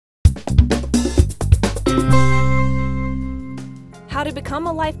how to become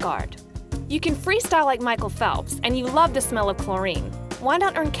a lifeguard. You can freestyle like Michael Phelps, and you love the smell of chlorine. Why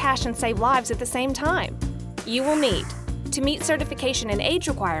not earn cash and save lives at the same time? You will need to meet certification and age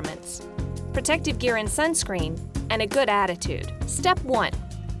requirements, protective gear and sunscreen, and a good attitude. Step 1.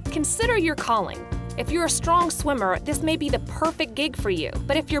 Consider your calling. If you're a strong swimmer, this may be the perfect gig for you.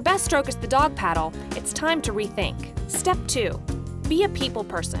 But if your best stroke is the dog paddle, it's time to rethink. Step 2. Be a people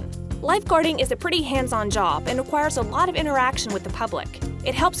person. Lifeguarding is a pretty hands-on job and requires a lot of interaction with the public.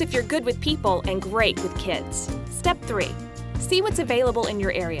 It helps if you're good with people and great with kids. Step 3. See what's available in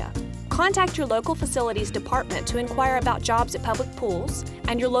your area. Contact your local facilities department to inquire about jobs at public pools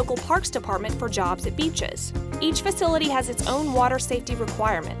and your local parks department for jobs at beaches. Each facility has its own water safety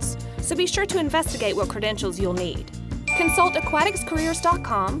requirements, so be sure to investigate what credentials you'll need. Consult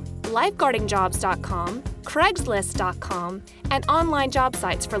aquaticscareers.com, lifeguardingjobs.com, craigslist.com, and online job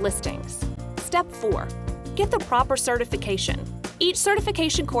sites for listings. Step 4. Get the proper certification. Each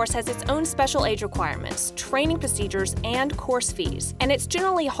certification course has its own special age requirements, training procedures, and course fees, and it's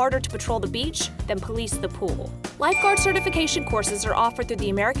generally harder to patrol the beach than police the pool. Lifeguard certification courses are offered through the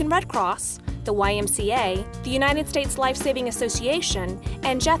American Red Cross, the YMCA, the United States Life-Saving Association,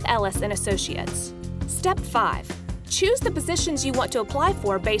 and Jeff Ellis and Associates. Step 5. Choose the positions you want to apply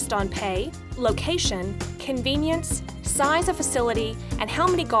for based on pay, location, convenience, size of facility, and how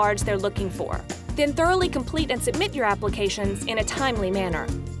many guards they're looking for. Then thoroughly complete and submit your applications in a timely manner.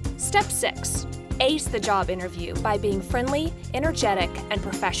 Step 6. Ace the job interview by being friendly, energetic, and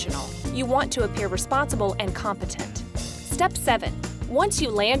professional. You want to appear responsible and competent. Step 7. Once you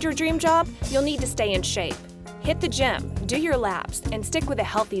land your dream job, you'll need to stay in shape. Hit the gym, do your laps, and stick with a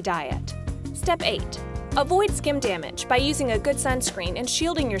healthy diet. Step 8. Avoid skin damage by using a good sunscreen and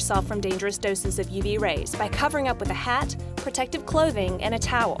shielding yourself from dangerous doses of UV rays by covering up with a hat, protective clothing, and a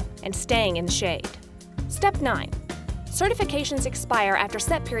towel, and staying in the shade. Step 9. Certifications expire after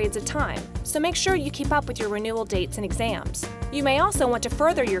set periods of time, so make sure you keep up with your renewal dates and exams. You may also want to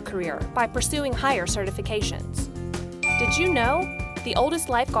further your career by pursuing higher certifications. Did you know? The oldest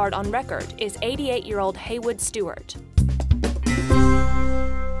lifeguard on record is 88-year-old Haywood Stewart.